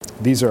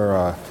These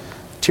are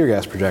tear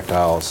gas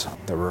projectiles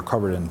that were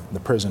recovered in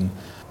the prison.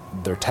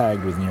 They're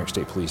tagged with New York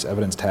State Police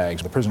evidence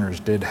tags. The prisoners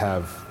did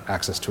have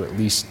access to at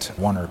least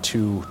 1 or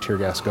 2 tear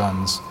gas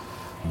guns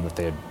that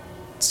they had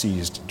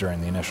seized during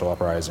the initial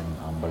uprising,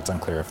 but it's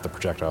unclear if the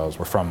projectiles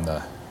were from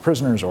the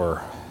prisoners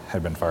or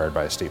had been fired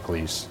by state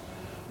police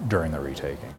during the retaking.